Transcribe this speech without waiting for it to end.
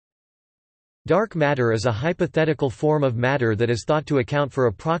Dark matter is a hypothetical form of matter that is thought to account for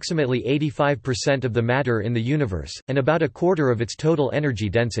approximately 85% of the matter in the universe, and about a quarter of its total energy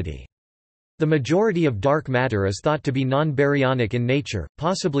density. The majority of dark matter is thought to be non-baryonic in nature,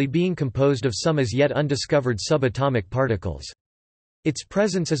 possibly being composed of some as yet undiscovered subatomic particles. Its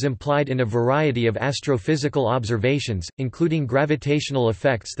presence is implied in a variety of astrophysical observations, including gravitational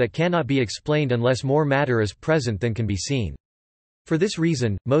effects that cannot be explained unless more matter is present than can be seen. For this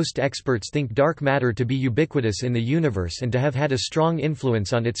reason, most experts think dark matter to be ubiquitous in the universe and to have had a strong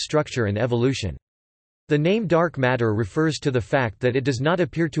influence on its structure and evolution. The name dark matter refers to the fact that it does not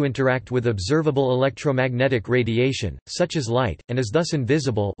appear to interact with observable electromagnetic radiation, such as light, and is thus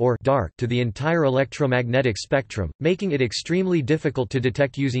invisible or dark to the entire electromagnetic spectrum, making it extremely difficult to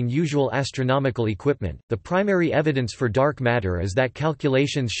detect using usual astronomical equipment. The primary evidence for dark matter is that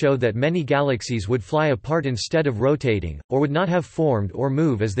calculations show that many galaxies would fly apart instead of rotating, or would not have formed or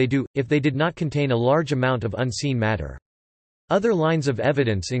move as they do, if they did not contain a large amount of unseen matter. Other lines of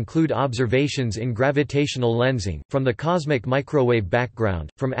evidence include observations in gravitational lensing, from the cosmic microwave background,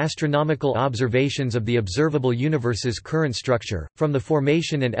 from astronomical observations of the observable universe's current structure, from the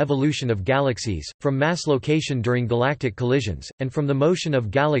formation and evolution of galaxies, from mass location during galactic collisions, and from the motion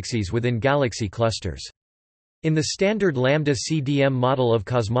of galaxies within galaxy clusters. In the standard lambda-CDM model of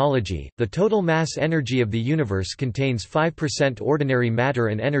cosmology, the total mass energy of the universe contains 5% ordinary matter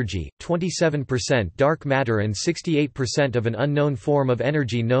and energy, 27% dark matter and 68% of an unknown form of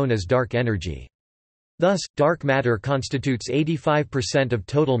energy known as dark energy. Thus, dark matter constitutes 85% of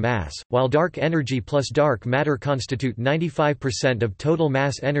total mass, while dark energy plus dark matter constitute 95% of total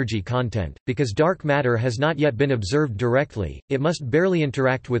mass energy content. Because dark matter has not yet been observed directly, it must barely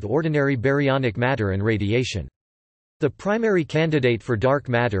interact with ordinary baryonic matter and radiation. The primary candidate for dark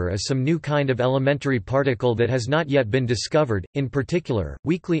matter is some new kind of elementary particle that has not yet been discovered, in particular,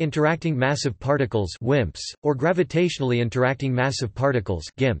 weakly interacting massive particles (WIMPs), or gravitationally interacting massive particles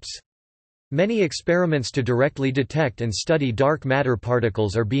 (GIMPs). Many experiments to directly detect and study dark matter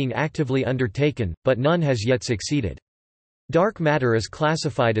particles are being actively undertaken, but none has yet succeeded. Dark matter is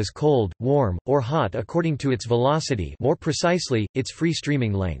classified as cold, warm, or hot according to its velocity, more precisely, its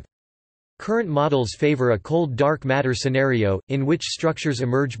free-streaming length. Current models favor a cold dark matter scenario, in which structures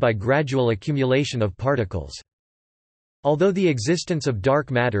emerge by gradual accumulation of particles. Although the existence of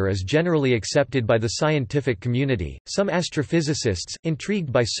dark matter is generally accepted by the scientific community, some astrophysicists,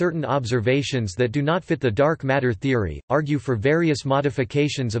 intrigued by certain observations that do not fit the dark matter theory, argue for various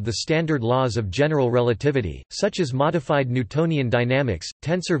modifications of the standard laws of general relativity, such as modified Newtonian dynamics,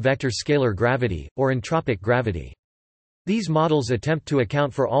 tensor vector scalar gravity, or entropic gravity. These models attempt to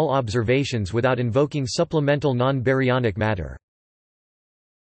account for all observations without invoking supplemental non-baryonic matter.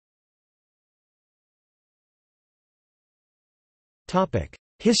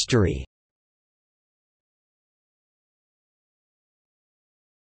 History.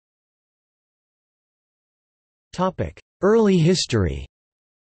 Early history.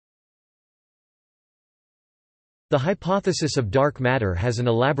 The hypothesis of dark matter has an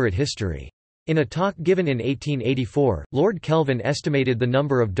elaborate history. In a talk given in 1884, Lord Kelvin estimated the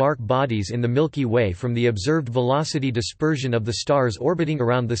number of dark bodies in the Milky Way from the observed velocity dispersion of the stars orbiting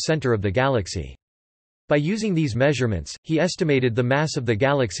around the center of the galaxy. By using these measurements, he estimated the mass of the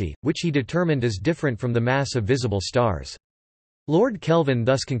galaxy, which he determined as different from the mass of visible stars. Lord Kelvin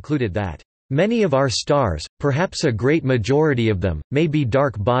thus concluded that, "Many of our stars, perhaps a great majority of them, may be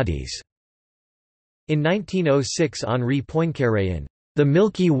dark bodies." In 1906 Henri Poincaré in The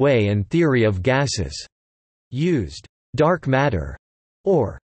Milky Way and Theory of Gases used dark matter,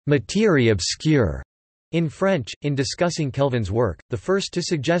 or matière obscure, in French, in discussing Kelvin's work. The first to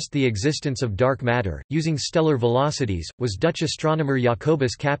suggest the existence of dark matter, using stellar velocities, was Dutch astronomer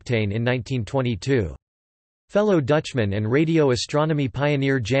Jacobus Kapteyn in 1922. Fellow Dutchman and radio astronomy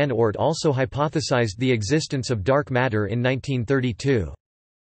pioneer Jan Oort also hypothesized the existence of dark matter in 1932.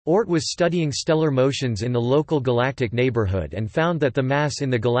 Oort was studying stellar motions in the local galactic neighborhood and found that the mass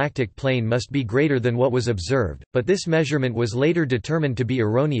in the galactic plane must be greater than what was observed, but this measurement was later determined to be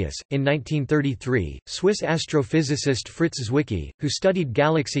erroneous. In 1933, Swiss astrophysicist Fritz Zwicky, who studied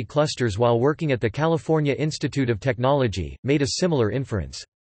galaxy clusters while working at the California Institute of Technology, made a similar inference.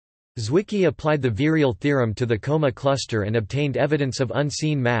 Zwicky applied the virial theorem to the Coma cluster and obtained evidence of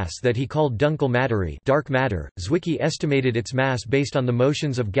unseen mass that he called Dunkel Materie, dark matter. Zwicky estimated its mass based on the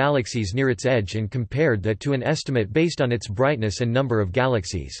motions of galaxies near its edge and compared that to an estimate based on its brightness and number of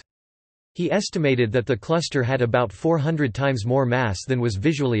galaxies. He estimated that the cluster had about 400 times more mass than was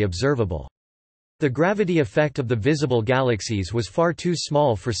visually observable. The gravity effect of the visible galaxies was far too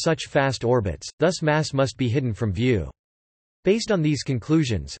small for such fast orbits, thus mass must be hidden from view. Based on these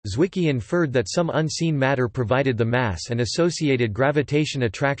conclusions, Zwicky inferred that some unseen matter provided the mass and associated gravitation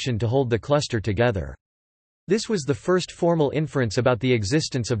attraction to hold the cluster together. This was the first formal inference about the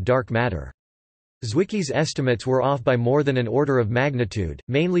existence of dark matter. Zwicky's estimates were off by more than an order of magnitude,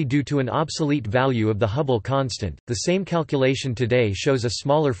 mainly due to an obsolete value of the Hubble constant. The same calculation today shows a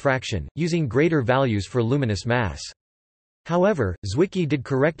smaller fraction, using greater values for luminous mass. However, Zwicky did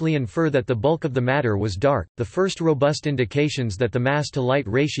correctly infer that the bulk of the matter was dark. The first robust indications that the mass-to-light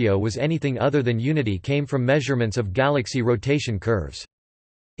ratio was anything other than unity came from measurements of galaxy rotation curves.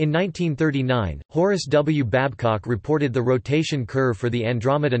 In 1939, Horace W. Babcock reported the rotation curve for the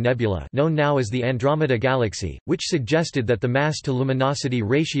Andromeda Nebula, known now as the Andromeda Galaxy, which suggested that the mass-to-luminosity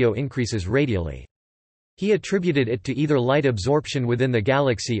ratio increases radially. He attributed it to either light absorption within the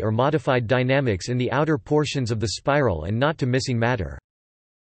galaxy or modified dynamics in the outer portions of the spiral and not to missing matter.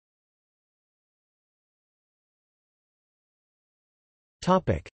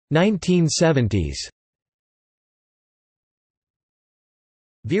 Topic: 1970s.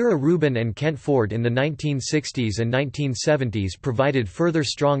 Vera Rubin and Kent Ford in the 1960s and 1970s provided further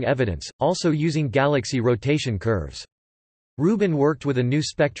strong evidence, also using galaxy rotation curves. Rubin worked with a new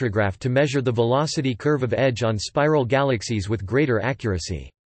spectrograph to measure the velocity curve of edge on spiral galaxies with greater accuracy.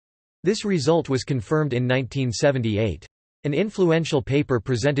 This result was confirmed in 1978. An influential paper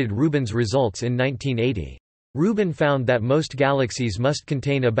presented Rubin's results in 1980. Rubin found that most galaxies must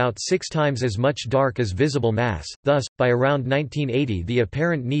contain about 6 times as much dark as visible mass, thus, by around 1980 the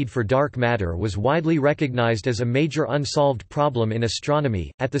apparent need for dark matter was widely recognized as a major unsolved problem in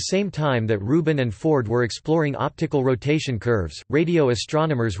astronomy. At the same time that Rubin and Ford were exploring optical rotation curves, radio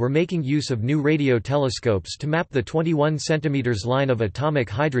astronomers were making use of new radio telescopes to map the 21 cm line of atomic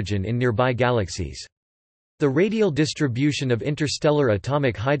hydrogen in nearby galaxies. The radial distribution of interstellar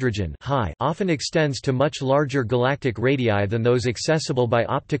atomic hydrogen often extends to much larger galactic radii than those accessible by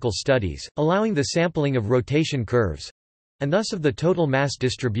optical studies, allowing the sampling of rotation curves—and thus of the total mass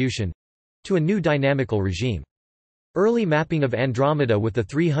distribution—to a new dynamical regime. Early mapping of Andromeda with the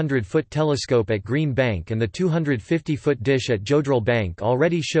 300-foot telescope at Green Bank and the 250-foot dish at Jodrell Bank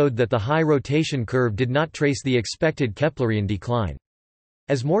already showed that the high rotation curve did not trace the expected Keplerian decline.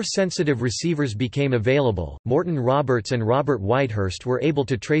 As more sensitive receivers became available, Morton Roberts and Robert Whitehurst were able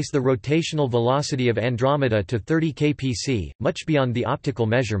to trace the rotational velocity of Andromeda to 30 kpc, much beyond the optical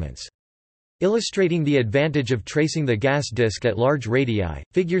measurements. Illustrating the advantage of tracing the gas disk at large radii,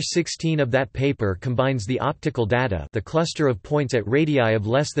 Figure 16 of that paper combines the optical data, the cluster of points at radii of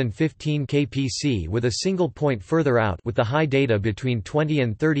less than 15 kpc with a single point further out, with the high data between 20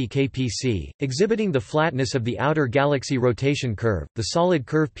 and 30 kpc, exhibiting the flatness of the outer galaxy rotation curve, the solid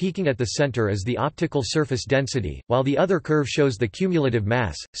curve peaking at the center as the optical surface density, while the other curve shows the cumulative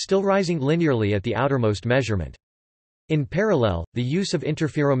mass, still rising linearly at the outermost measurement. In parallel, the use of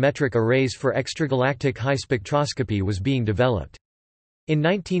interferometric arrays for extragalactic high spectroscopy was being developed. In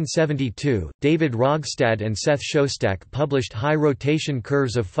 1972, David Rogstad and Seth Shostak published high rotation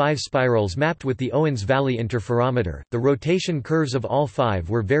curves of 5 spirals mapped with the Owens Valley interferometer. The rotation curves of all 5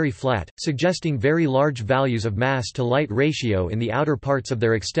 were very flat, suggesting very large values of mass-to-light ratio in the outer parts of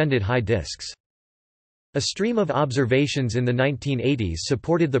their extended high disks. A stream of observations in the 1980s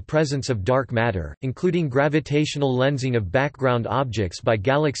supported the presence of dark matter, including gravitational lensing of background objects by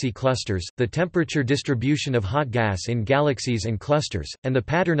galaxy clusters, the temperature distribution of hot gas in galaxies and clusters, and the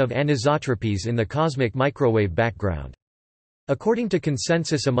pattern of anisotropies in the cosmic microwave background. According to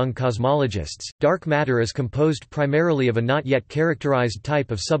consensus among cosmologists, dark matter is composed primarily of a not yet characterized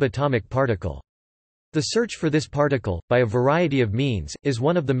type of subatomic particle. The search for this particle, by a variety of means, is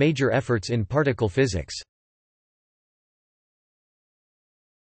one of the major efforts in particle physics.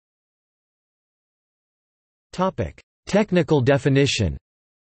 Technical definition.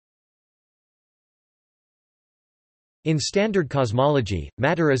 In standard cosmology,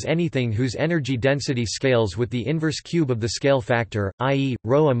 matter is anything whose energy density scales with the inverse cube of the scale factor, i.e.,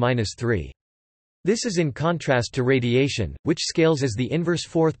 ρ-3. This is in contrast to radiation, which scales as the inverse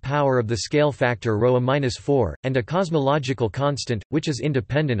fourth power of the scale factor ρ-4, and a cosmological constant, which is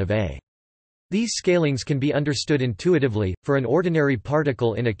independent of A. These scalings can be understood intuitively. For an ordinary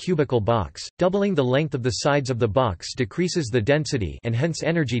particle in a cubical box, doubling the length of the sides of the box decreases the density and hence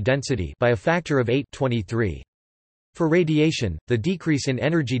energy density by a factor of 8.23. For radiation, the decrease in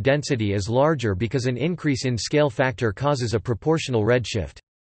energy density is larger because an increase in scale factor causes a proportional redshift.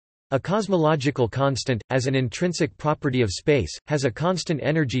 A cosmological constant, as an intrinsic property of space, has a constant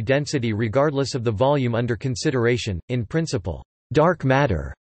energy density regardless of the volume under consideration. In principle, dark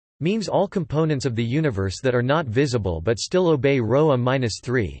matter means all components of the universe that are not visible but still obey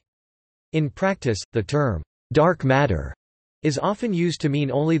ρ-3. In practice, the term dark matter is often used to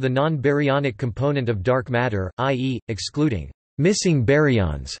mean only the non-baryonic component of dark matter, i.e., excluding missing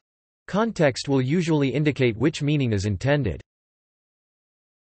baryons. Context will usually indicate which meaning is intended.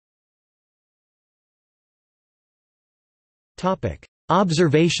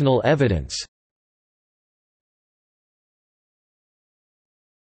 Observational evidence.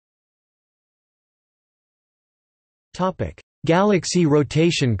 Galaxy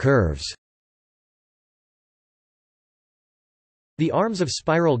rotation curves. The arms of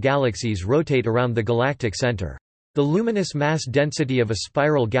spiral galaxies rotate around the galactic center. The luminous mass density of a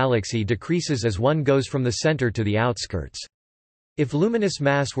spiral galaxy decreases as one goes from the center to the outskirts. If luminous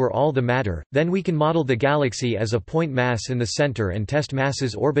mass were all the matter, then we can model the galaxy as a point mass in the center and test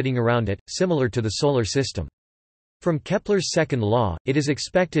masses orbiting around it, similar to the Solar System. From Kepler's second law, it is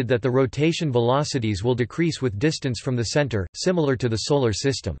expected that the rotation velocities will decrease with distance from the center, similar to the Solar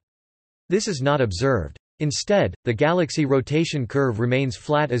System. This is not observed. Instead, the galaxy rotation curve remains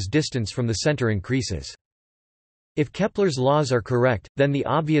flat as distance from the center increases. If Kepler's laws are correct, then the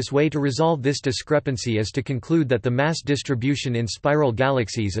obvious way to resolve this discrepancy is to conclude that the mass distribution in spiral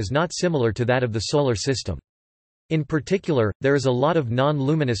galaxies is not similar to that of the Solar System. In particular, there is a lot of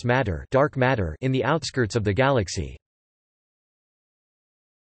non-luminous matter, dark matter in the outskirts of the galaxy.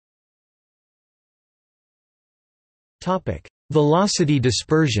 Topic: Velocity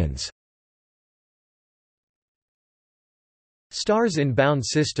dispersions. Stars in bound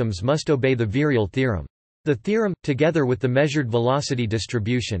systems must obey the virial theorem. The theorem, together with the measured velocity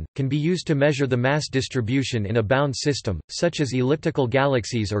distribution, can be used to measure the mass distribution in a bound system, such as elliptical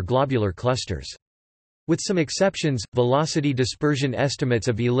galaxies or globular clusters. With some exceptions, velocity dispersion estimates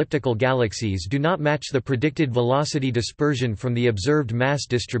of elliptical galaxies do not match the predicted velocity dispersion from the observed mass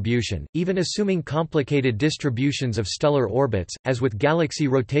distribution, even assuming complicated distributions of stellar orbits. As with galaxy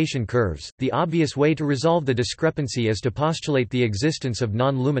rotation curves, the obvious way to resolve the discrepancy is to postulate the existence of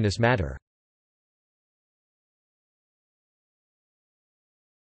non-luminous matter.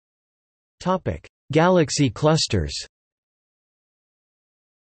 Galaxy clusters.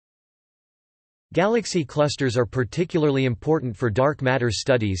 Galaxy clusters are particularly important for dark matter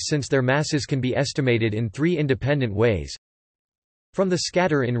studies since their masses can be estimated in three independent ways. From the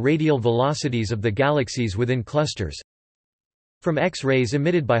scatter in radial velocities of the galaxies within clusters. From X-rays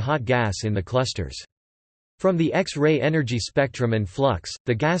emitted by hot gas in the clusters. From the X-ray energy spectrum and flux,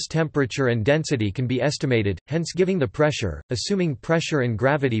 the gas temperature and density can be estimated, hence giving the pressure, assuming pressure and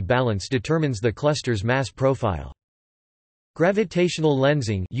gravity balance determines the cluster's mass profile. Gravitational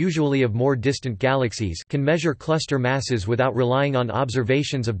lensing, usually of more distant galaxies, can measure cluster masses without relying on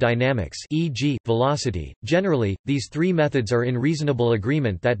observations of dynamics, e.g., velocity. Generally, these three methods are in reasonable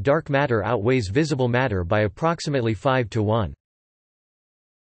agreement that dark matter outweighs visible matter by approximately 5 to 1.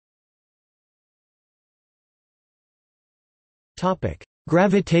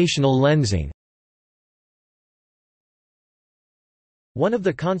 Gravitational lensing. One of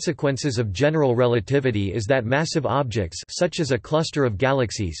the consequences of general relativity is that massive objects such as a cluster of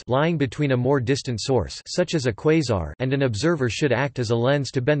galaxies lying between a more distant source such as a quasar and an observer should act as a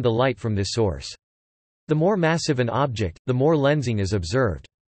lens to bend the light from this source. The more massive an object, the more lensing is observed.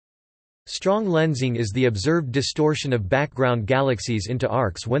 Strong lensing is the observed distortion of background galaxies into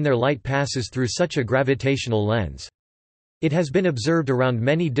arcs when their light passes through such a gravitational lens. It has been observed around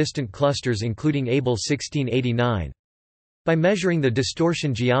many distant clusters including Abell 1689. By measuring the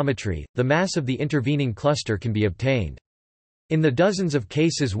distortion geometry, the mass of the intervening cluster can be obtained. In the dozens of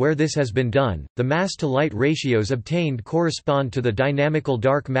cases where this has been done, the mass-to-light ratios obtained correspond to the dynamical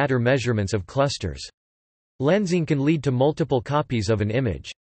dark matter measurements of clusters. Lensing can lead to multiple copies of an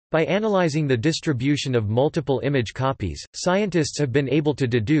image. By analyzing the distribution of multiple image copies, scientists have been able to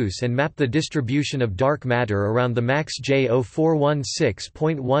deduce and map the distribution of dark matter around the MAX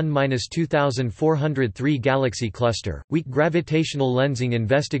J0416.1-2403 galaxy cluster. Weak gravitational lensing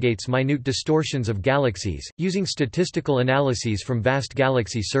investigates minute distortions of galaxies, using statistical analyses from vast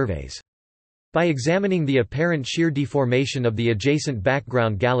galaxy surveys. By examining the apparent shear deformation of the adjacent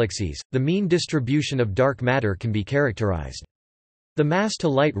background galaxies, the mean distribution of dark matter can be characterized. The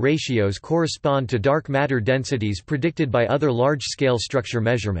mass-to-light ratios correspond to dark matter densities predicted by other large-scale structure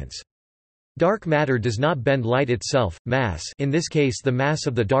measurements. Dark matter does not bend light itself, mass, in this case the mass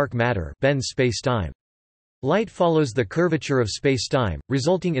of the dark matter, bends spacetime. Light follows the curvature of spacetime,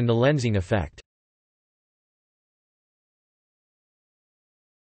 resulting in the lensing effect.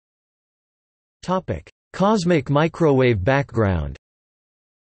 Cosmic microwave background.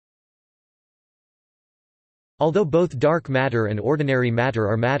 Although both dark matter and ordinary matter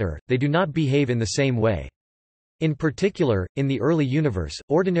are matter, they do not behave in the same way. In particular, in the early universe,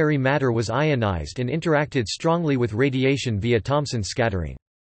 ordinary matter was ionized and interacted strongly with radiation via Thomson scattering.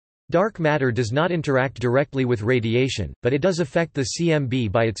 Dark matter does not interact directly with radiation, but it does affect the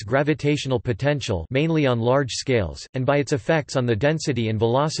CMB by its gravitational potential, mainly on large scales, and by its effects on the density and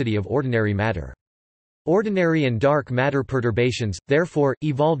velocity of ordinary matter. Ordinary and dark matter perturbations, therefore,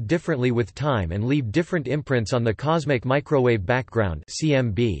 evolve differently with time and leave different imprints on the cosmic microwave background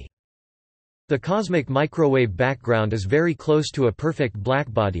 (CMB). The cosmic microwave background is very close to a perfect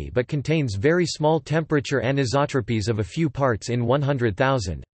blackbody but contains very small temperature anisotropies of a few parts in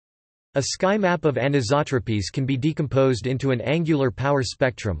 100,000. A sky map of anisotropies can be decomposed into an angular power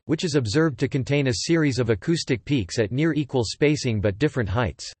spectrum, which is observed to contain a series of acoustic peaks at near equal spacing but different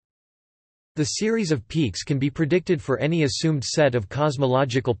heights. The series of peaks can be predicted for any assumed set of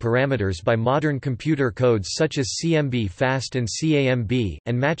cosmological parameters by modern computer codes such as CMB-FAST and CAMB,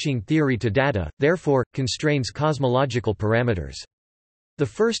 and matching theory to data, therefore, constrains cosmological parameters. The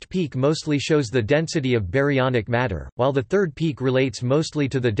first peak mostly shows the density of baryonic matter, while the third peak relates mostly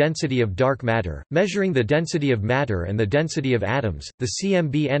to the density of dark matter, measuring the density of matter and the density of atoms. The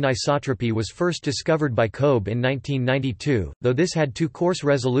CMB anisotropy was first discovered by Kobe in 1992, though this had too coarse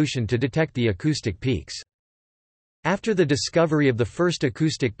resolution to detect the acoustic peaks. After the discovery of the first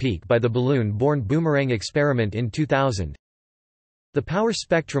acoustic peak by the balloon-borne boomerang experiment in 2000, the power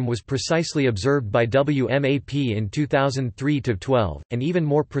spectrum was precisely observed by WMAP in 2003–12, and even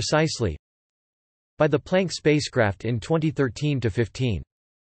more precisely by the Planck spacecraft in 2013–15.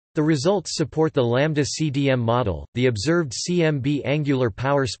 The results support the lambda-CDM model. The observed CMB angular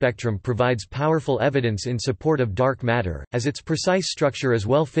power spectrum provides powerful evidence in support of dark matter, as its precise structure is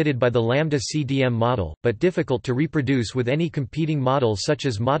well fitted by the lambda-CDM model, but difficult to reproduce with any competing model such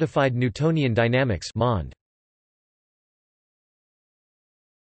as modified Newtonian dynamics (MOND).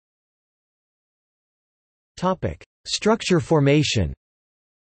 Structure formation.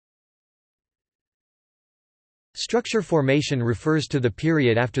 Structure formation refers to the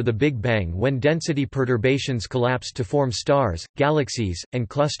period after the Big Bang when density perturbations collapsed to form stars, galaxies, and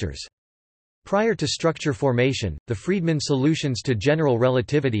clusters. Prior to structure formation, the Friedmann solutions to general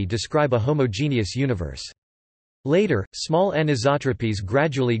relativity describe a homogeneous universe. Later, small anisotropies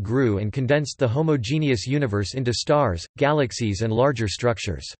gradually grew and condensed the homogeneous universe into stars, galaxies and larger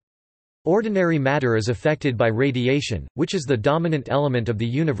structures. Ordinary matter is affected by radiation, which is the dominant element of the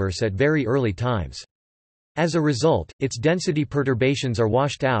universe at very early times. As a result, its density perturbations are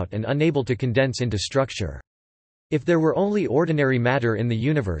washed out and unable to condense into structure. If there were only ordinary matter in the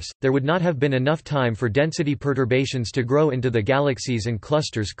universe, there would not have been enough time for density perturbations to grow into the galaxies and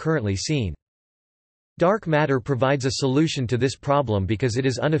clusters currently seen. Dark matter provides a solution to this problem because it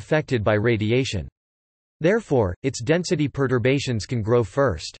is unaffected by radiation. Therefore, its density perturbations can grow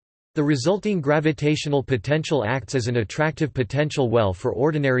first. The resulting gravitational potential acts as an attractive potential well for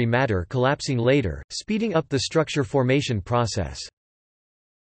ordinary matter collapsing later, speeding up the structure formation process.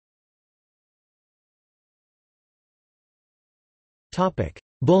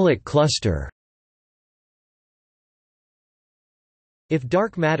 Bullet cluster. If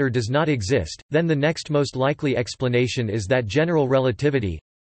dark matter does not exist, then the next most likely explanation is that general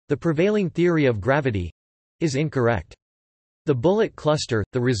relativity—the prevailing theory of gravity—is incorrect. The bullet cluster,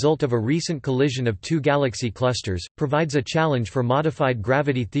 the result of a recent collision of two galaxy clusters, provides a challenge for modified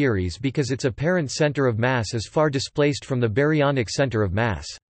gravity theories because its apparent center of mass is far displaced from the baryonic center of mass.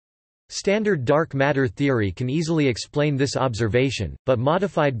 Standard dark matter theory can easily explain this observation, but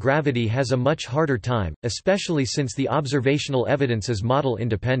modified gravity has a much harder time, especially since the observational evidence is model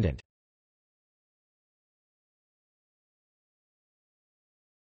independent.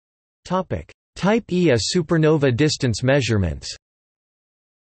 Type Ia supernova distance measurements.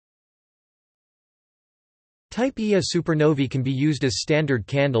 Type Ia supernovae can be used as standard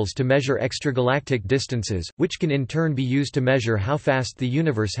candles to measure extragalactic distances, which can in turn be used to measure how fast the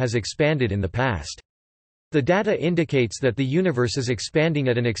universe has expanded in the past. The data indicates that the universe is expanding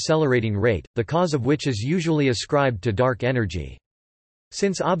at an accelerating rate, the cause of which is usually ascribed to dark energy.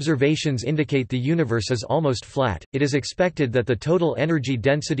 Since observations indicate the universe is almost flat, it is expected that the total energy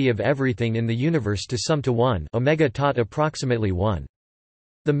density of everything in the universe to sum to 1 omega tot approximately 1.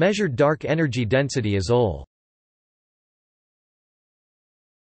 The measured dark energy density is OL.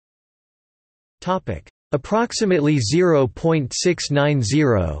 Approximately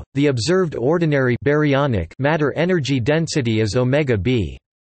 0.690, the observed ordinary baryonic matter energy density is omega b.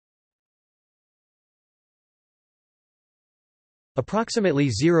 Approximately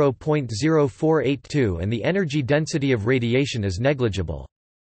 0.0482 and the energy density of radiation is negligible.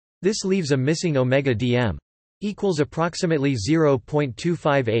 This leaves a missing omega dm. equals approximately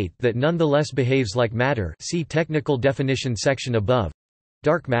 0.258 that nonetheless behaves like matter. See technical definition section above.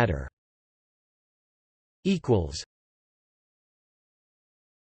 Dark matter equals.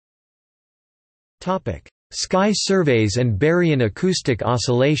 Topic: Sky surveys and baryon acoustic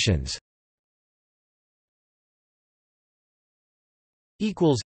oscillations.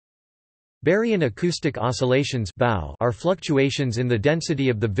 Equals. Baryon acoustic oscillations are fluctuations in the density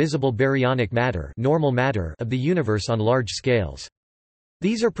of the visible baryonic matter, normal matter of the universe on large scales.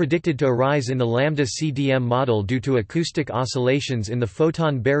 These are predicted to arise in the lambda-CDM model due to acoustic oscillations in the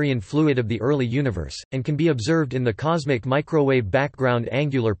photon-baryon fluid of the early universe, and can be observed in the cosmic microwave background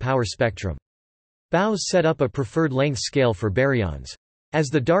angular power spectrum. Bowes set up a preferred length scale for baryons. As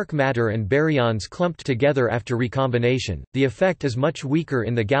the dark matter and baryons clumped together after recombination, the effect is much weaker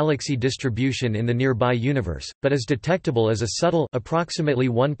in the galaxy distribution in the nearby universe, but is detectable as a subtle approximately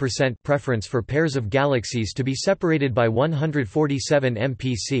 1% preference for pairs of galaxies to be separated by 147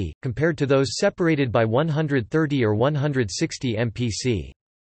 mpc, compared to those separated by 130 or 160 mpc.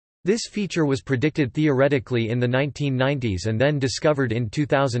 This feature was predicted theoretically in the 1990s and then discovered in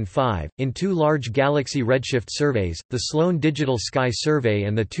 2005, in two large galaxy redshift surveys, the Sloan Digital Sky Survey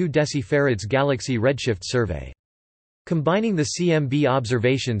and the 2 decifarads Galaxy Redshift Survey. Combining the CMB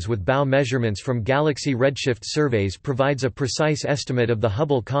observations with Bow measurements from galaxy redshift surveys provides a precise estimate of the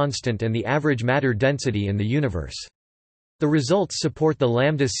Hubble constant and the average matter density in the universe. The results support the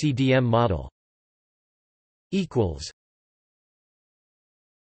lambda-CDM model.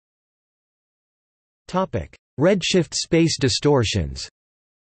 Redshift-space distortions.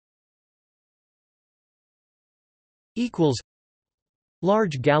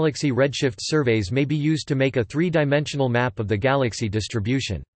 Large galaxy redshift surveys may be used to make a three-dimensional map of the galaxy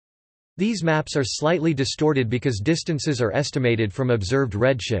distribution. These maps are slightly distorted because distances are estimated from observed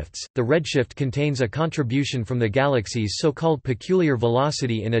redshifts. The redshift contains a contribution from the galaxy's so-called peculiar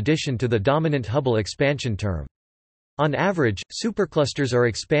velocity in addition to the dominant Hubble expansion term. On average, superclusters are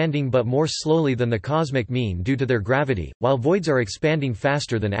expanding but more slowly than the cosmic mean due to their gravity, while voids are expanding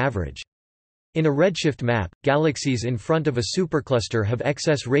faster than average. In a redshift map, galaxies in front of a supercluster have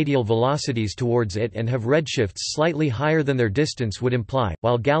excess radial velocities towards it and have redshifts slightly higher than their distance would imply,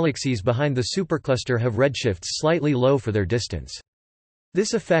 while galaxies behind the supercluster have redshifts slightly low for their distance.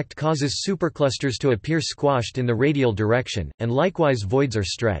 This effect causes superclusters to appear squashed in the radial direction, and likewise voids are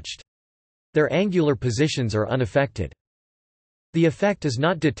stretched. Their angular positions are unaffected. The effect is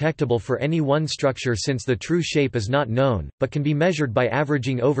not detectable for any one structure since the true shape is not known, but can be measured by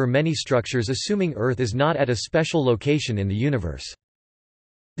averaging over many structures assuming Earth is not at a special location in the universe.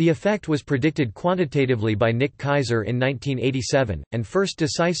 The effect was predicted quantitatively by Nick Kaiser in 1987, and first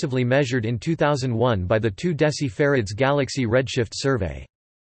decisively measured in 2001 by the 2 decifarads Galaxy Redshift Survey.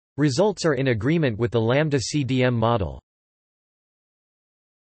 Results are in agreement with the lambda-CDM model.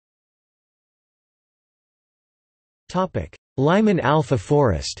 Lyman-alpha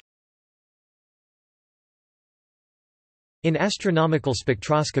forest. In astronomical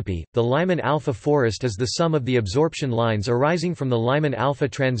spectroscopy, the Lyman-alpha forest is the sum of the absorption lines arising from the Lyman-alpha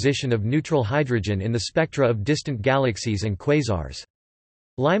transition of neutral hydrogen in the spectra of distant galaxies and quasars.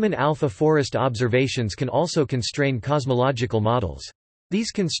 Lyman-alpha forest observations can also constrain cosmological models.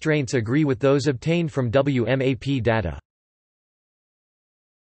 These constraints agree with those obtained from WMAP data.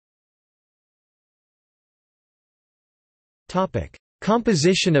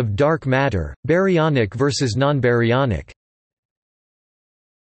 Composition of dark matter, baryonic versus non-baryonic.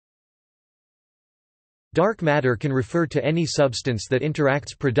 Dark matter can refer to any substance that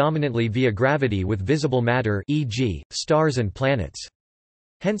interacts predominantly via gravity with visible matter, e.g., stars and planets.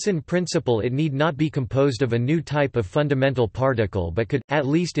 Hence in principle it need not be composed of a new type of fundamental particle but could, at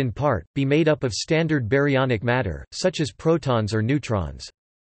least in part, be made up of standard baryonic matter, such as protons or neutrons.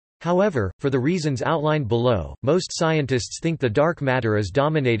 However, for the reasons outlined below, most scientists think the dark matter is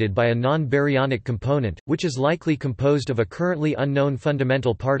dominated by a non-baryonic component, which is likely composed of a currently unknown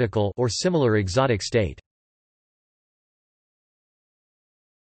fundamental particle or similar exotic state.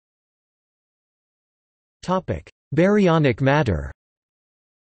 Baryonic matter.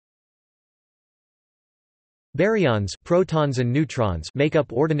 Baryons, protons and neutrons make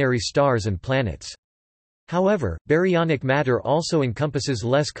up ordinary stars and planets. However, baryonic matter also encompasses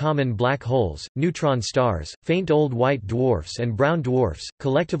less common black holes, neutron stars, faint old white dwarfs and brown dwarfs,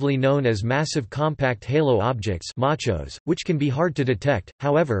 collectively known as massive compact halo objects (MACHOs), which can be hard to detect.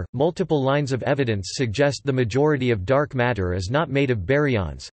 However, multiple lines of evidence suggest the majority of dark matter is not made of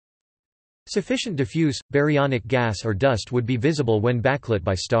baryons. Sufficient diffuse, baryonic gas or dust would be visible when backlit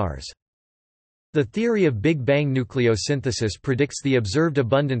by stars. The theory of Big Bang nucleosynthesis predicts the observed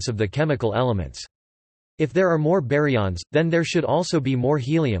abundance of the chemical elements. If there are more baryons, then there should also be more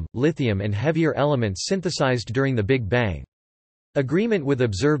helium, lithium and heavier elements synthesized during the Big Bang. Agreement with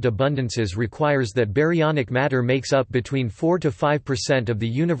observed abundances requires that baryonic matter makes up between 4 to 5% of the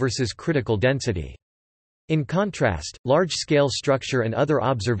universe's critical density. In contrast, large-scale structure and other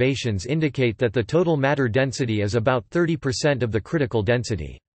observations indicate that the total matter density is about 30% of the critical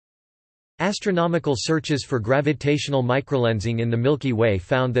density. Astronomical searches for gravitational microlensing in the Milky Way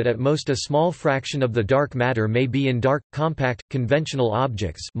found that at most a small fraction of the dark matter may be in dark, compact, conventional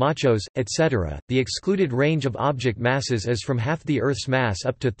objects machos, etc. The excluded range of object masses is from half the Earth's mass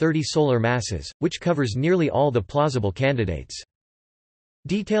up to 30 solar masses, which covers nearly all the plausible candidates.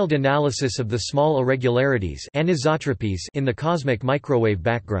 Detailed analysis of the small irregularities anisotropies in the cosmic microwave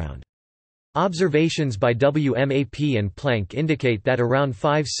background. Observations by WMAP and Planck indicate that around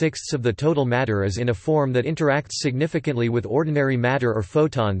 5/6 of the total matter is in a form that interacts significantly with ordinary matter or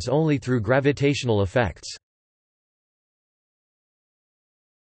photons only through gravitational effects.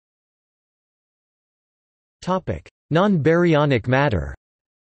 Non-baryonic matter.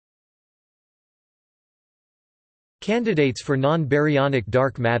 Candidates for non-baryonic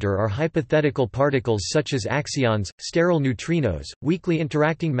dark matter are hypothetical particles such as axions, sterile neutrinos, weakly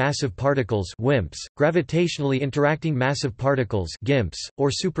interacting massive particles (WIMPs), gravitationally interacting massive particles (GIMPs),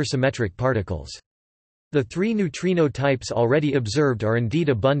 or supersymmetric particles. The three neutrino types already observed are indeed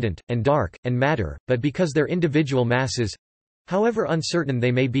abundant, and dark, and matter, but because their individual masses—however uncertain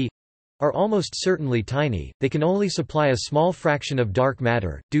they may be, are almost certainly tiny, they can only supply a small fraction of dark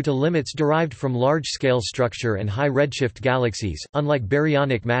matter, due to limits derived from large-scale structure and high redshift galaxies. Unlike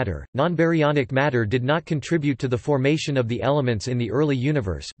baryonic matter, non-baryonic matter did not contribute to the formation of the elements in the early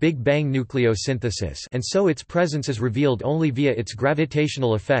universe, Big Bang nucleosynthesis, and so its presence is revealed only via its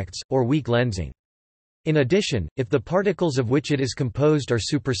gravitational effects, or weak lensing. In addition, if the particles of which it is composed are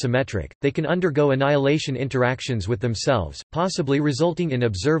supersymmetric, they can undergo annihilation interactions with themselves, possibly resulting in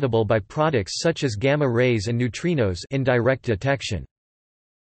observable byproducts such as gamma rays and neutrinos in direct detection.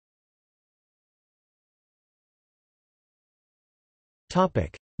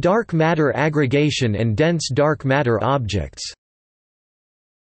 Dark matter aggregation and dense dark matter objects.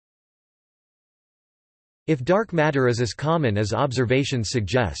 If dark matter is as common as observations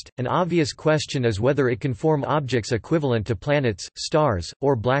suggest, an obvious question is whether it can form objects equivalent to planets, stars,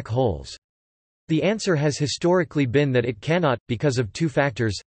 or black holes. The answer has historically been that it cannot, because of two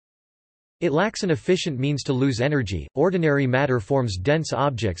factors. It lacks an efficient means to lose energy. Ordinary matter forms dense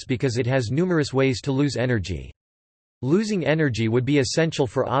objects because it has numerous ways to lose energy. Losing energy would be essential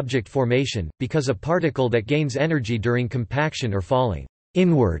for object formation, because a particle that gains energy during compaction or falling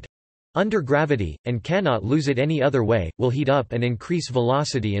inward under gravity, and cannot lose it any other way, will heat up and increase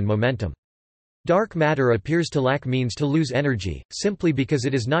velocity and momentum. Dark matter appears to lack means to lose energy, simply because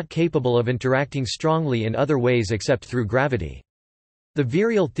it is not capable of interacting strongly in other ways except through gravity. The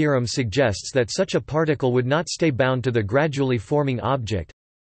virial theorem suggests that such a particle would not stay bound to the gradually forming object.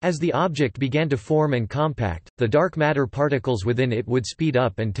 As the object began to form and compact, the dark matter particles within it would speed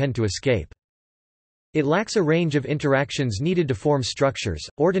up and tend to escape. It lacks a range of interactions needed to form structures.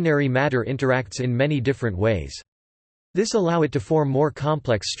 Ordinary matter interacts in many different ways. This allows it to form more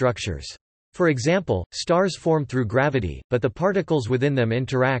complex structures. For example, stars form through gravity, but the particles within them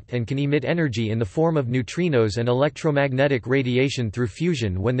interact and can emit energy in the form of neutrinos and electromagnetic radiation through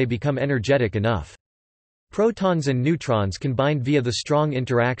fusion when they become energetic enough. Protons and neutrons combine via the strong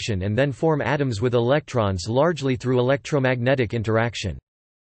interaction and then form atoms with electrons largely through electromagnetic interaction.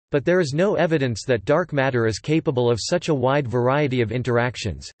 But there is no evidence that dark matter is capable of such a wide variety of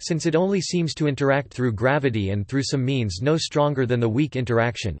interactions, since it only seems to interact through gravity and through some means no stronger than the weak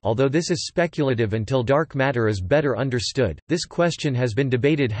interaction. Although this is speculative until dark matter is better understood, this question has been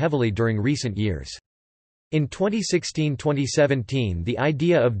debated heavily during recent years. In 2016–2017, the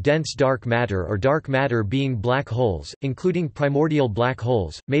idea of dense dark matter or dark matter being black holes, including primordial black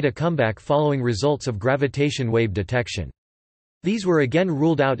holes, made a comeback following results of gravitation wave detection. These were again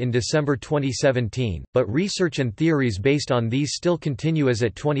ruled out in December 2017, but research and theories based on these still continue as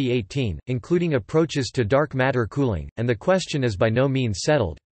at 2018, including approaches to dark matter cooling, and the question is by no means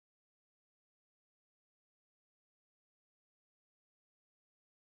settled.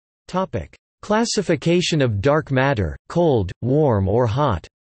 Classification of dark matter, cold, warm or hot.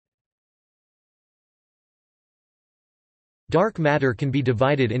 Dark matter can be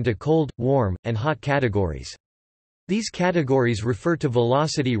divided into cold, warm, and hot categories. These categories refer to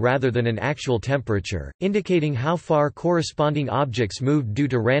velocity rather than an actual temperature, indicating how far corresponding objects moved due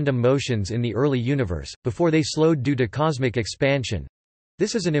to random motions in the early universe, before they slowed due to cosmic expansion.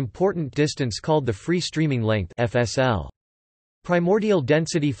 This is an important distance called the free streaming length (FSL). Primordial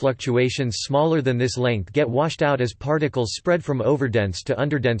density fluctuations smaller than this length get washed out as particles spread from overdense to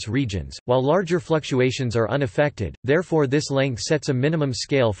underdense regions, while larger fluctuations are unaffected, therefore this length sets a minimum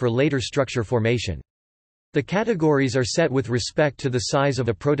scale for later structure formation. The categories are set with respect to the size of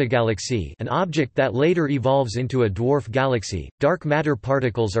a protogalaxy, an object that later evolves into a dwarf galaxy. Dark matter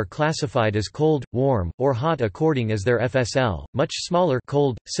particles are classified as cold, warm, or hot according as their FSL, much smaller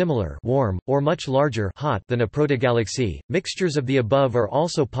cold, similar warm, or much larger hot than a protogalaxy. Mixtures of the above are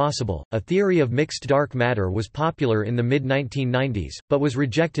also possible. A theory of mixed dark matter was popular in the mid-1990s, but was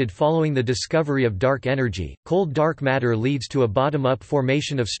rejected following the discovery of dark energy. Cold dark matter leads to a bottom-up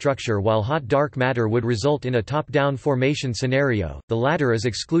formation of structure, while hot dark matter would result in a top-down formation scenario. The latter is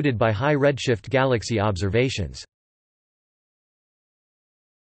excluded by high redshift galaxy observations.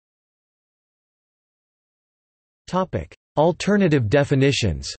 Topic: Alternative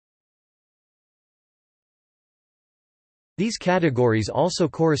definitions. These categories also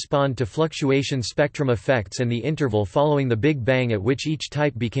correspond to fluctuation spectrum effects and the interval following the Big Bang at which each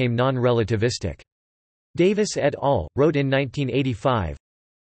type became non-relativistic. Davis et al. Wrote in 1985,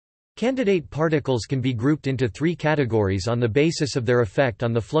 candidate particles can be grouped into three categories on the basis of their effect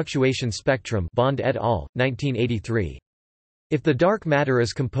on the fluctuation spectrum. Bond et al., 1983. If the dark matter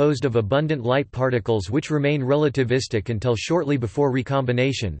is composed of abundant light particles which remain relativistic until shortly before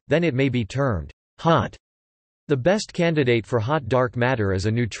recombination, then it may be termed hot. The best candidate for hot dark matter is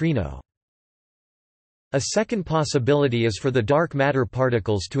a neutrino. A second possibility is for the dark matter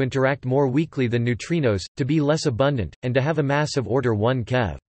particles to interact more weakly than neutrinos, to be less abundant, and to have a mass of order 1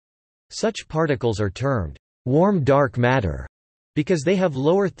 keV. Such particles are termed warm dark matter because they have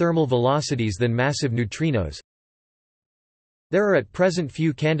lower thermal velocities than massive neutrinos. There are at present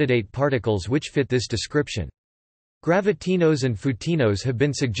few candidate particles which fit this description. Gravitinos and photinos have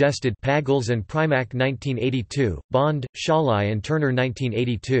been suggested. Pagels and Primack 1982, Bond, Shalai and Turner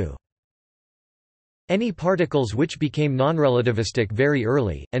 1982. Any particles which became non-relativistic very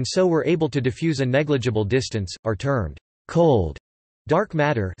early, and so were able to diffuse a negligible distance, are termed cold dark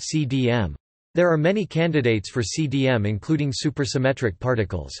matter (CDM). There are many candidates for CDM including supersymmetric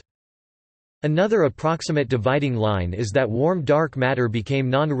particles. Another approximate dividing line is that warm dark matter became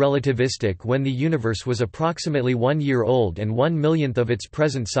non-relativistic when the universe was approximately 1 year old and 1/1,000,000th of its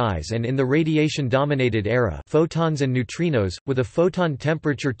present size, and in the radiation-dominated era photons and neutrinos, with a photon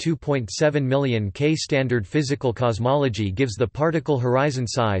temperature 2.7 million K. Standard physical cosmology gives the particle horizon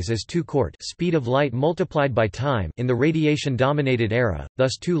size as 2 cort speed of light multiplied by time in the radiation-dominated era,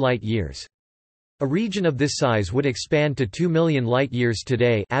 thus 2 light-years. A region of this size would expand to 2 million light-years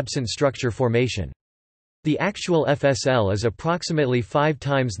today absent structure formation. The actual FSL is approximately 5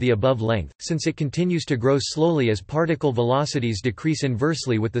 times the above length, since it continues to grow slowly as particle velocities decrease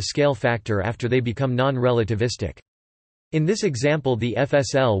inversely with the scale factor after they become non-relativistic. In this example the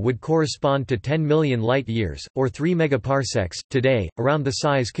FSL would correspond to 10 million light-years, or 3 megaparsecs, today, around the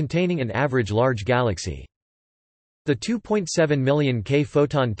size containing an average large galaxy. The 2.7 million K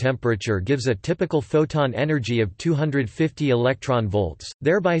photon temperature gives a typical photon energy of 250 electron volts,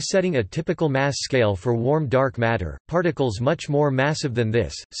 thereby setting a typical mass scale for warm dark matter. Particles much more massive than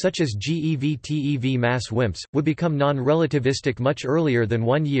this, such as GeV-TeV mass WIMPs, would become non-relativistic much earlier than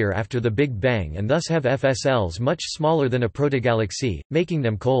 1 year after the Big Bang and thus have FSLs much smaller than a protogalaxy, making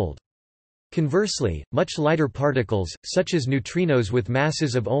them cold. Conversely, much lighter particles, such as neutrinos with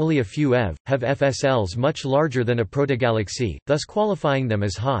masses of only a few eV, have FSLs much larger than a protogalaxy, thus qualifying them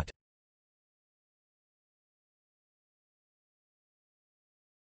as hot.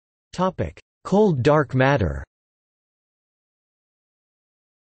 Cold dark matter.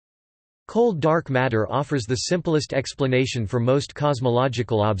 Cold dark matter offers the simplest explanation for most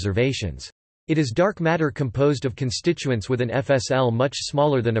cosmological observations. It is dark matter composed of constituents with an FSL much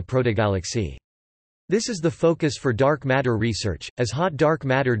smaller than a protogalaxy. This is the focus for dark matter research, as hot dark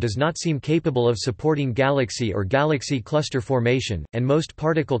matter does not seem capable of supporting galaxy or galaxy cluster formation, and most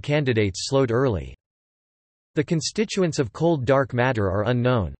particle candidates slowed early. The constituents of cold dark matter are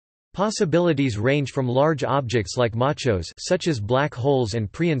unknown. Possibilities range from large objects like machos such as black holes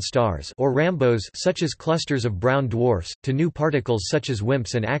and Prion stars or rambos such as clusters of brown dwarfs, to new particles such as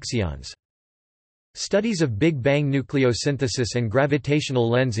WIMPs and axions. Studies of Big Bang nucleosynthesis and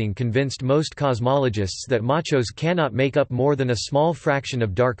gravitational lensing convinced most cosmologists that machos cannot make up more than a small fraction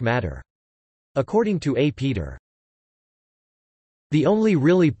of dark matter. According to A. Peter, the only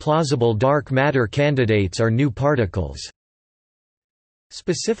really plausible dark matter candidates are new particles.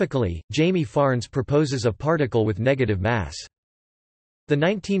 Specifically, Jamie Farnes proposes a particle with negative mass. The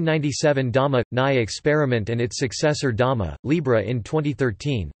 1997 DAMA-NI experiment and its successor DAMA-Libra in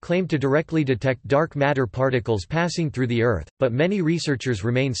 2013, claimed to directly detect dark matter particles passing through the Earth, but many researchers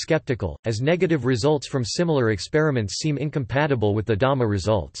remain skeptical, as negative results from similar experiments seem incompatible with the DAMA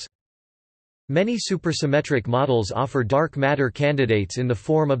results. Many supersymmetric models offer dark matter candidates in the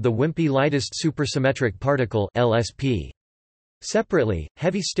form of the wimpy lightest supersymmetric particle (LSP). Separately,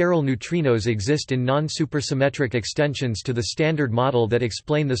 heavy sterile neutrinos exist in non-supersymmetric extensions to the Standard Model that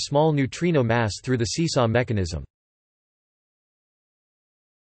explain the small neutrino mass through the seesaw mechanism.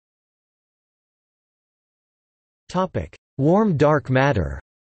 Warm dark matter.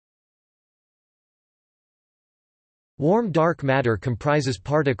 Warm dark matter comprises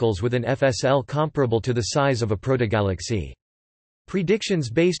particles with an FSL comparable to the size of a protogalaxy. Predictions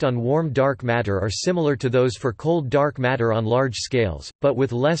based on warm dark matter are similar to those for cold dark matter on large scales, but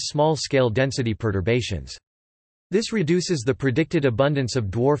with less small-scale density perturbations. This reduces the predicted abundance of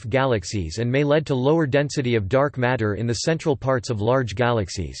dwarf galaxies and may lead to lower density of dark matter in the central parts of large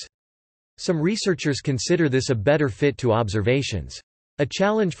galaxies. Some researchers consider this a better fit to observations. A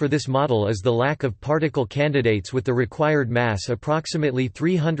challenge for this model is the lack of particle candidates with the required mass approximately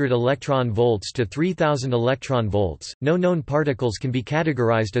 300 electron volts to 3000 electron volts. No known particles can be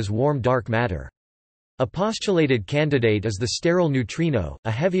categorized as warm dark matter. A postulated candidate is the sterile neutrino, a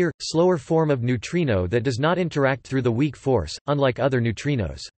heavier, slower form of neutrino that does not interact through the weak force, unlike other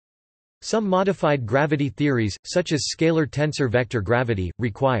neutrinos. Some modified gravity theories, such as scalar tensor vector gravity,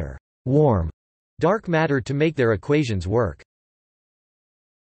 require warm dark matter to make their equations work.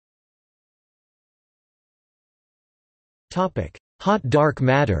 Hot dark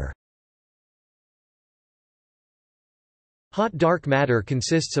matter. Hot dark matter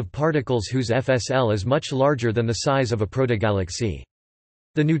consists of particles whose FSL is much larger than the size of a protogalaxy.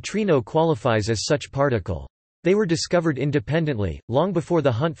 The neutrino qualifies as such particle. They were discovered independently, long before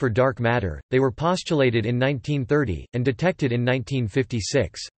the hunt for dark matter. They were postulated in 1930, and detected in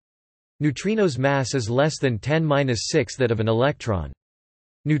 1956. Neutrinos' mass is less than 10⁻⁶ that of an electron.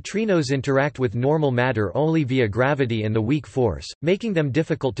 Neutrinos interact with normal matter only via gravity and the weak force, making them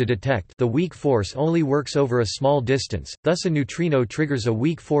difficult to detect. The weak force only works over a small distance, thus a neutrino triggers a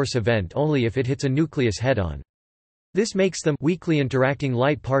weak force event only if it hits a nucleus head-on. This makes them weakly interacting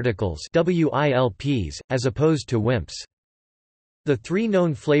light particles (WILPs), as opposed to WIMPs. The three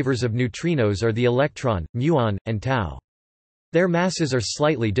known flavors of neutrinos are the electron, muon, and tau. Their masses are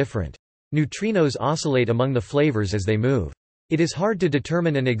slightly different. Neutrinos oscillate among the flavors as they move. It is hard to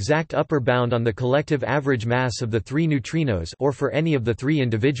determine an exact upper bound on the collective average mass of the three neutrinos or for any of the three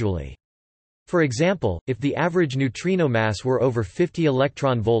individually. For example, if the average neutrino mass were over 50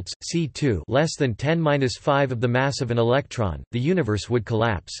 electron volts, C2 less than 10⁻⁵ of the mass of an electron, the universe would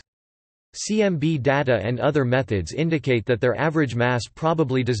collapse. CMB data and other methods indicate that their average mass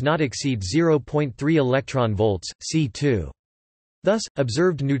probably does not exceed 0.3 electron volts, C2. Thus,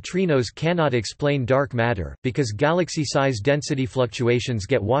 observed neutrinos cannot explain dark matter, because galaxy-size density fluctuations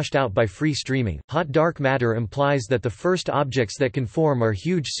get washed out by free streaming. Hot dark matter implies that the first objects that can form are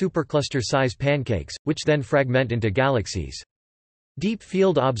huge supercluster-size pancakes, which then fragment into galaxies. Deep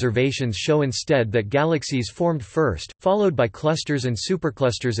field observations show instead that galaxies formed first, followed by clusters and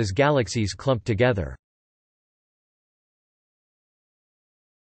superclusters as galaxies clumped together.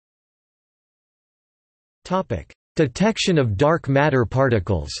 Detection of dark matter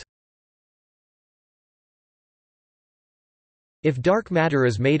particles. If dark matter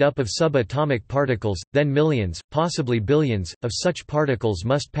is made up of subatomic particles, then millions, possibly billions, of such particles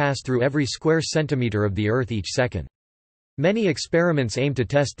must pass through every square centimeter of the Earth each second. Many experiments aim to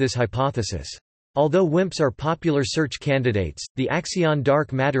test this hypothesis. Although WIMPs are popular search candidates, the Axion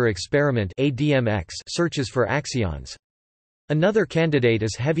Dark Matter Experiment (ADMX) searches for axions. Another candidate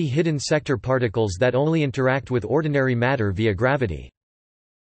is heavy hidden sector particles that only interact with ordinary matter via gravity.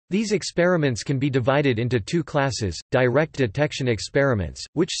 These experiments can be divided into two classes: direct detection experiments,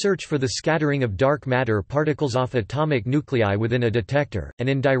 which search for the scattering of dark matter particles off atomic nuclei within a detector, and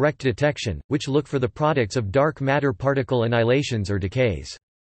indirect detection, which look for the products of dark matter particle annihilations or decays.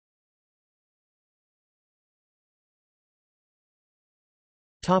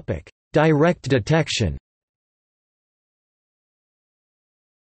 Direct detection.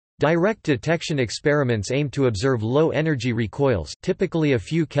 Direct detection experiments aim to observe low-energy recoils, typically a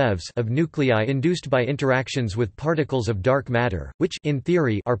few keVs, of nuclei induced by interactions with particles of dark matter, which, in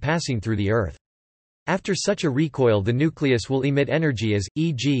theory, are passing through the Earth. After such a recoil, the nucleus will emit energy as,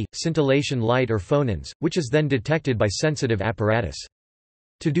 e.g., scintillation light or phonons, which is then detected by sensitive apparatus.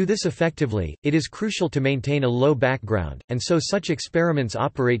 To do this effectively, it is crucial to maintain a low background, and so such experiments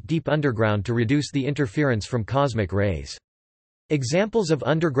operate deep underground to reduce the interference from cosmic rays. Examples of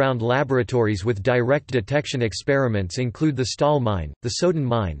underground laboratories with direct detection experiments include the Stahl Mine, the Soden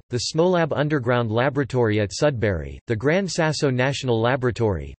Mine, the Smolab Underground Laboratory at Sudbury, the Gran Sasso National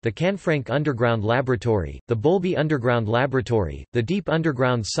Laboratory, the Canfranc Underground Laboratory, the Bolby Underground Laboratory, the Deep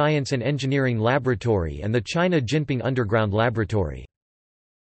Underground Science and Engineering Laboratory and the China Jinping Underground Laboratory.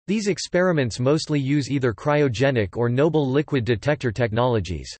 These experiments mostly use either cryogenic or noble liquid detector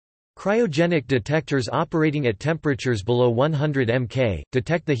technologies. Cryogenic detectors operating at temperatures below 100 mK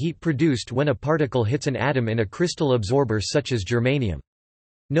detect the heat produced when a particle hits an atom in a crystal absorber such as germanium.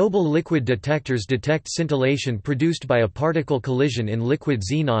 Noble liquid detectors detect scintillation produced by a particle collision in liquid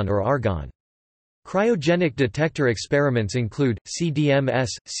xenon or argon. Cryogenic detector experiments include CDMS,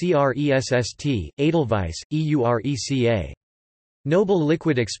 CRESST, Edelweiss, EURECA. Noble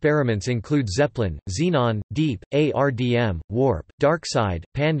liquid experiments include Zeppelin, Xenon, Deep, ARDM, Warp, Darkside,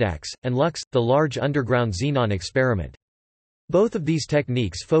 Pandax, and Lux, the Large Underground Xenon Experiment. Both of these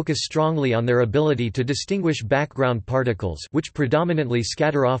techniques focus strongly on their ability to distinguish background particles, which predominantly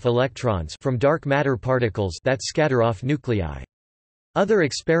scatter off electrons, from dark matter particles that scatter off nuclei. Other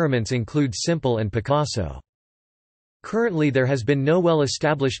experiments include Simple and Picasso. Currently there has been no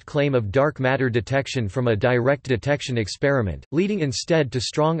well-established claim of dark matter detection from a direct detection experiment, leading instead to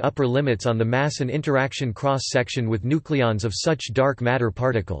strong upper limits on the mass and interaction cross-section with nucleons of such dark matter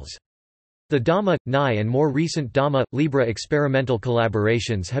particles. The DAMA, Ni and more recent DAMA-Libra experimental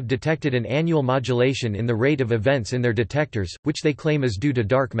collaborations have detected an annual modulation in the rate of events in their detectors, which they claim is due to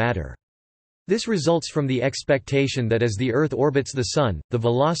dark matter. This results from the expectation that as the Earth orbits the Sun, the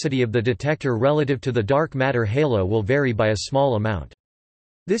velocity of the detector relative to the dark matter halo will vary by a small amount.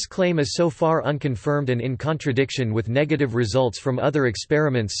 This claim is so far unconfirmed and in contradiction with negative results from other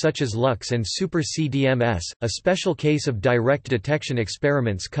experiments such as LUX and Super CDMS. A special case of direct detection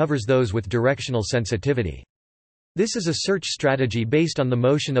experiments covers those with directional sensitivity. This is a search strategy based on the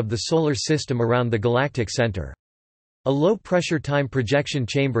motion of the Solar System around the galactic center. A low-pressure time projection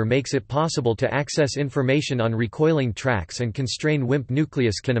chamber makes it possible to access information on recoiling tracks and constrain WIMP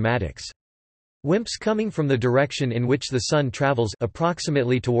nucleus kinematics. WIMPs coming from the direction in which the Sun travels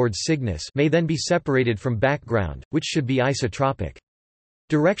approximately towards Cygnus may then be separated from background, which should be isotropic.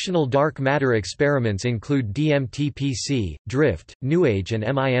 Directional dark matter experiments include DMTPC, DRIFT, NEWAGE and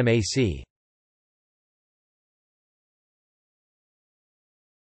MIMAC.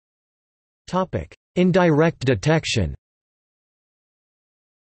 Indirect detection.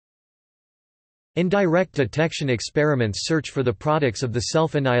 Indirect detection experiments search for the products of the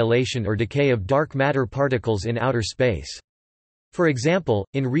self-annihilation or decay of dark matter particles in outer space. For example,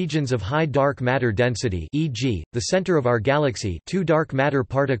 in regions of high dark matter density, e.g., the center of our galaxy, two dark matter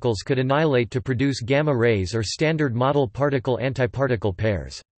particles could annihilate to produce gamma rays or standard model particle-antiparticle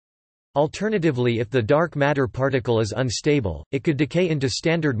pairs. Alternatively, if the dark matter particle is unstable, it could decay into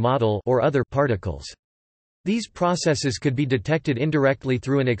standard model or other particles. These processes could be detected indirectly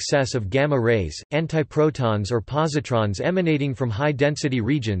through an excess of gamma rays, antiprotons or positrons emanating from high-density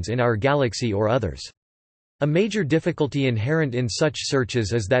regions in our galaxy or others. A major difficulty inherent in such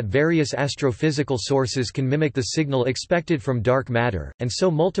searches is that various astrophysical sources can mimic the signal expected from dark matter, and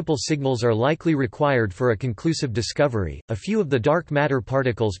so multiple signals are likely required for a conclusive discovery. A few of the dark matter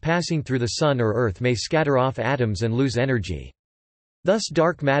particles passing through the Sun or Earth may scatter off atoms and lose energy. Thus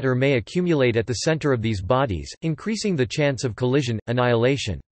dark matter may accumulate at the center of these bodies, increasing the chance of collision,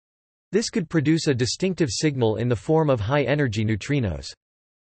 annihilation. This could produce a distinctive signal in the form of high-energy neutrinos.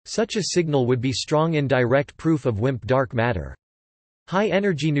 Such a signal would be strong indirect proof of WIMP dark matter.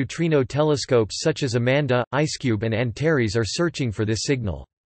 High-energy neutrino telescopes such as Amanda, IceCube and Antares are searching for this signal.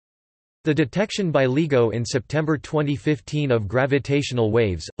 The detection by LIGO in September 2015 of gravitational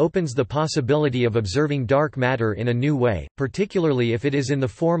waves opens the possibility of observing dark matter in a new way, particularly if it is in the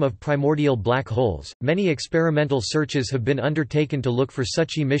form of primordial black holes. Many experimental searches have been undertaken to look for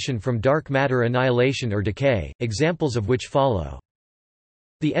such emission from dark matter annihilation or decay, examples of which follow.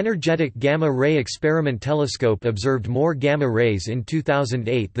 The Energetic Gamma Ray Experiment Telescope observed more gamma rays in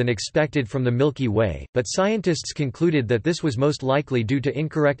 2008 than expected from the Milky Way, but scientists concluded that this was most likely due to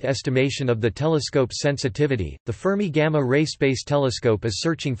incorrect estimation of the telescope's sensitivity. The Fermi Gamma Ray Space Telescope is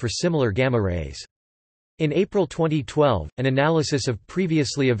searching for similar gamma rays. In April 2012, an analysis of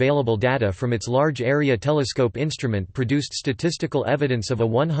previously available data from its Large Area Telescope instrument produced statistical evidence of a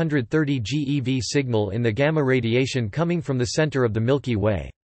 130 GeV signal in the gamma radiation coming from the center of the Milky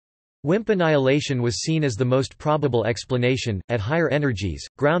Way. WIMP annihilation was seen as the most probable explanation. At higher energies,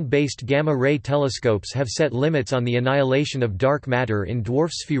 ground-based gamma-ray telescopes have set limits on the annihilation of dark matter in dwarf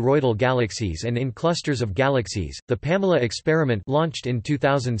spheroidal galaxies and in clusters of galaxies. The Pamela experiment, launched in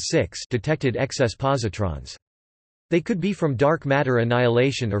 2006, detected excess positrons. They could be from dark matter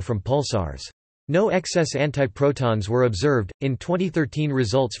annihilation or from pulsars. No excess antiprotons were observed. In 2013,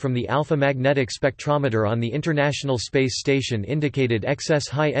 results from the alpha magnetic spectrometer on the International Space Station indicated excess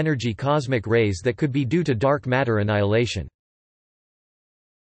high-energy cosmic rays that could be due to dark matter annihilation.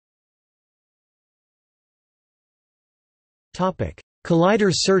 Topic: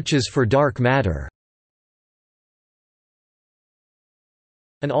 Collider searches for dark matter.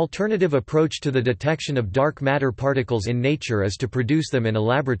 An alternative approach to the detection of dark matter particles in nature is to produce them in a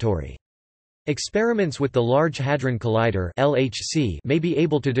laboratory. Experiments with the Large Hadron Collider (LHC) may be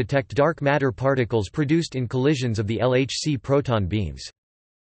able to detect dark matter particles produced in collisions of the LHC proton beams.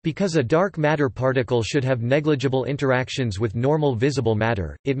 Because a dark matter particle should have negligible interactions with normal visible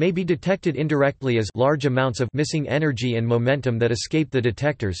matter, it may be detected indirectly as large amounts of missing energy and momentum that escape the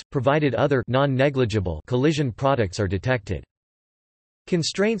detectors, provided other non-negligible collision products are detected.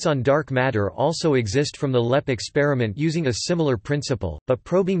 Constraints on dark matter also exist from the LEP experiment using a similar principle, but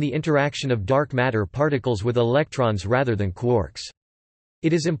probing the interaction of dark matter particles with electrons rather than quarks.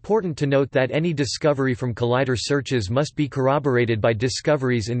 It is important to note that any discovery from collider searches must be corroborated by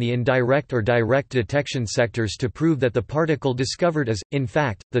discoveries in the indirect or direct detection sectors to prove that the particle discovered is, in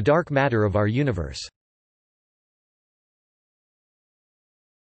fact, the dark matter of our universe.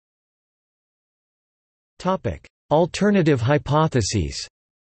 Alternative hypotheses.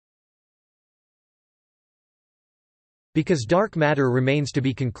 Because dark matter remains to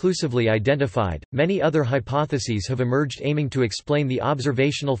be conclusively identified, many other hypotheses have emerged aiming to explain the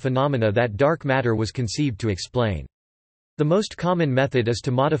observational phenomena that dark matter was conceived to explain. The most common method is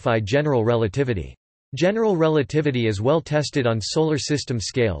to modify general relativity. General relativity is well tested on solar system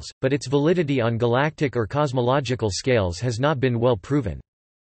scales, but its validity on galactic or cosmological scales has not been well proven.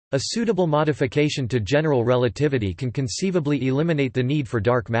 A suitable modification to general relativity can conceivably eliminate the need for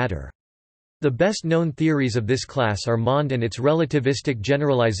dark matter. The best-known theories of this class are MOND and its relativistic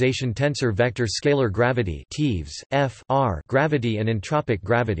generalization tensor vector scalar gravity (TeVs), F, R gravity and entropic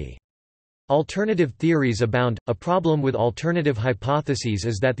gravity. Alternative theories abound. A problem with alternative hypotheses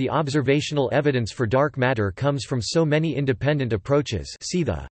is that the observational evidence for dark matter comes from so many independent approaches. See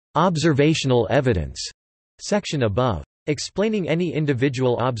the observational evidence section above. Explaining any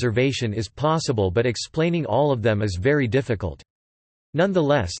individual observation is possible, but explaining all of them is very difficult.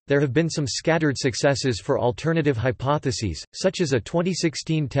 Nonetheless, there have been some scattered successes for alternative hypotheses, such as a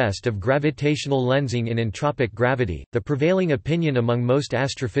 2016 test of gravitational lensing in entropic gravity. The prevailing opinion among most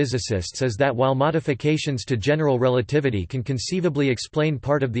astrophysicists is that while modifications to general relativity can conceivably explain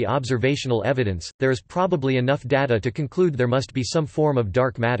part of the observational evidence, there is probably enough data to conclude there must be some form of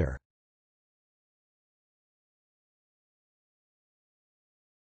dark matter.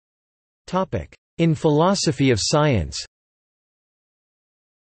 In philosophy of science.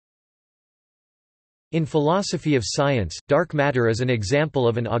 In philosophy of science, dark matter is an example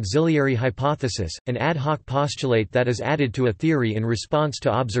of an auxiliary hypothesis, an ad hoc postulate that is added to a theory in response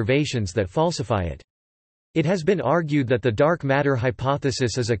to observations that falsify it. It has been argued that the dark matter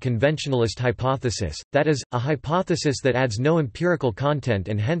hypothesis is a conventionalist hypothesis, that is, a hypothesis that adds no empirical content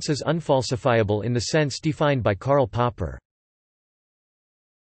and hence is unfalsifiable in the sense defined by Karl Popper.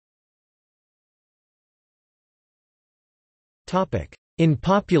 In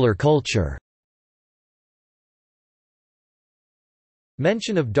popular culture.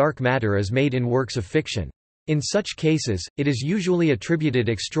 Mention of dark matter is made in works of fiction. In such cases, it is usually attributed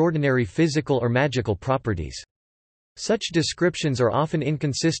extraordinary physical or magical properties. Such descriptions are often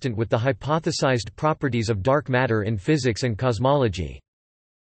inconsistent with the hypothesized properties of dark matter in physics and cosmology.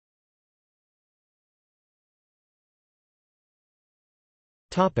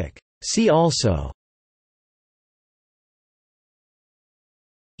 See also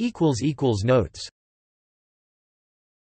Notes